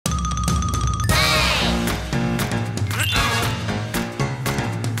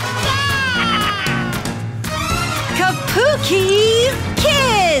Kapuki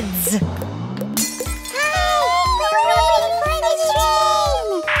Kids!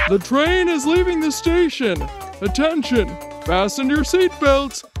 The train is leaving the station. Attention! Fasten your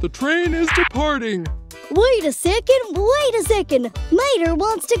seatbelts. The train is departing. Wait a second. Mater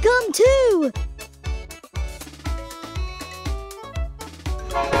wants to come too.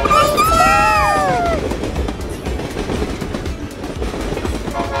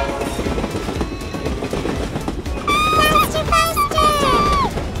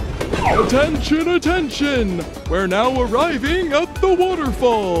 Attention, attention! We're now arriving at the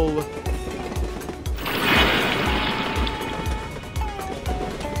waterfall.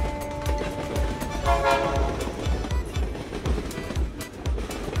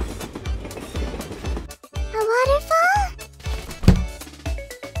 A waterfall?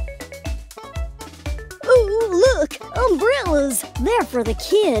 Ooh, look! Umbrellas! They're for the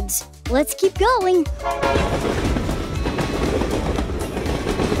kids. Let's keep going.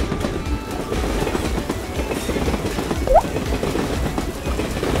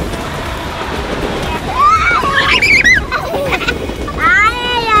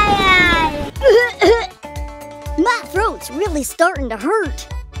 My throat's really starting to hurt.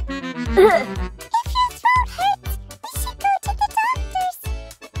 If your throat hurts, we should go to the doctor's.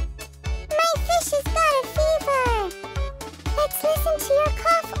 My fish has got a fever. Let's listen to your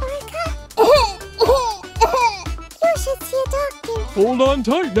cough, Orca. You should see a doctor. Hold on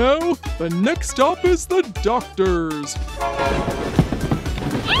tight now. The next stop is the doctor's. He's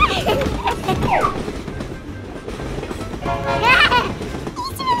really funny.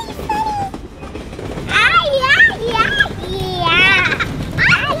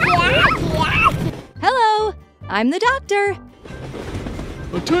 Hello, I'm the doctor.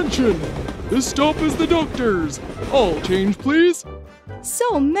 Attention! This stop is the doctor's. All change, please.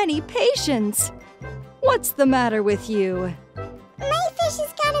 So many patients. What's the matter with you? My fish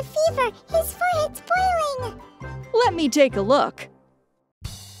has got a fever. His forehead's boiling. Let me take a look.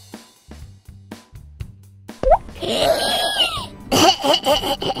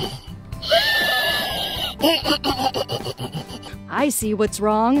 I see what's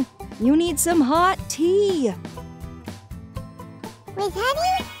wrong. You need some hot tea. With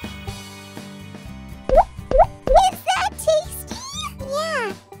honey? Is that tasty?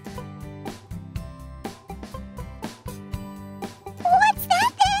 Yeah. What's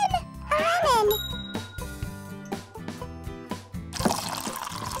that then? A lemon.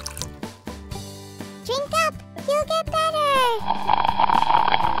 Drink up. You'll get better.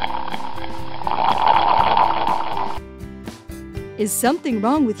 Is something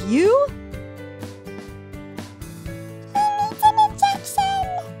wrong with you? He needs an injection.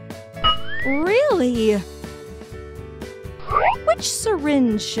 Really? Which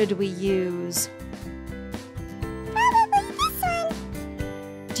syringe should we use? Probably this one.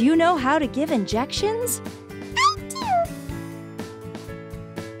 Do you know how to give injections? I do.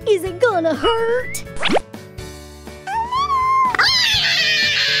 Is it gonna hurt?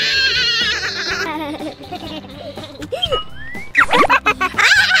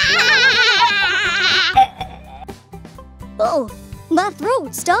 Oh, my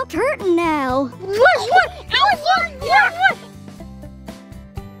throat stopped hurting now.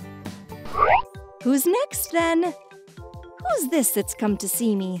 Who's next then? Who's this that's come to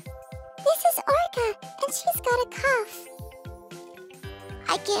see me? This is Orca, and she's got a cough.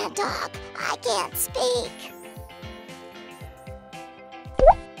 I can't talk. I can't speak.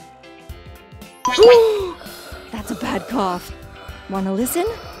 That's a bad cough. Wanna listen?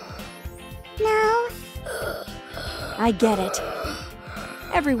 No. I get it.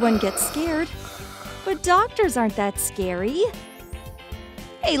 Everyone gets scared, but doctors aren't that scary.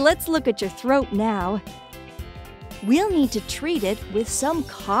 Hey, let's look at your throat now. We'll need to treat it with some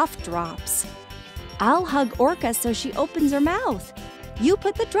cough drops. I'll hug Orca so she opens her mouth. You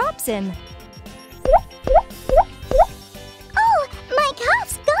put the drops in. Oh, my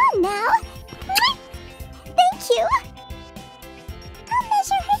cough's gone now. Thank you. I'll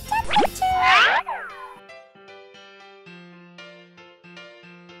measure her temperature.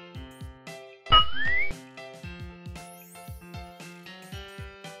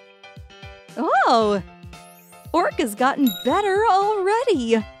 Oh, Orca's gotten better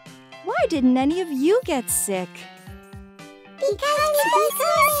already. Why didn't any of you get sick? Because we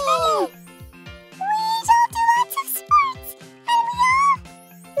all do lots of sports, and we all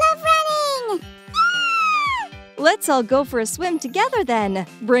love running. Let's all go for a swim together then.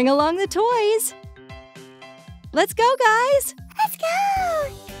 Bring along the toys. Let's go, guys. Let's go.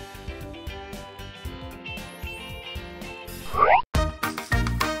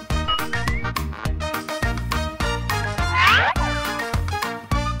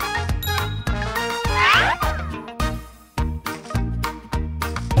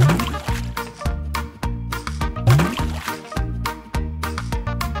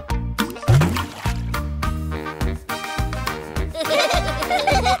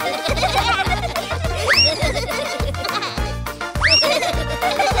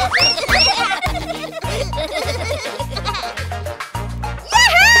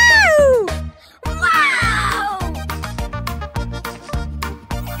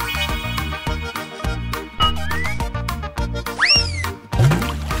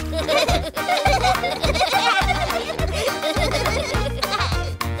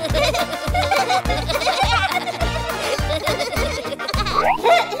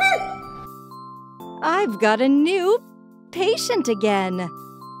 got a new patient again.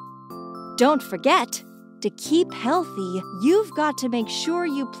 Don't forget, to keep healthy, you've got to make sure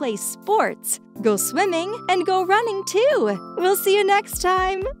you play sports, go swimming, and go running too. We'll see you next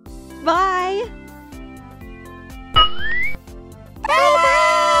time. Bye. Bye-bye!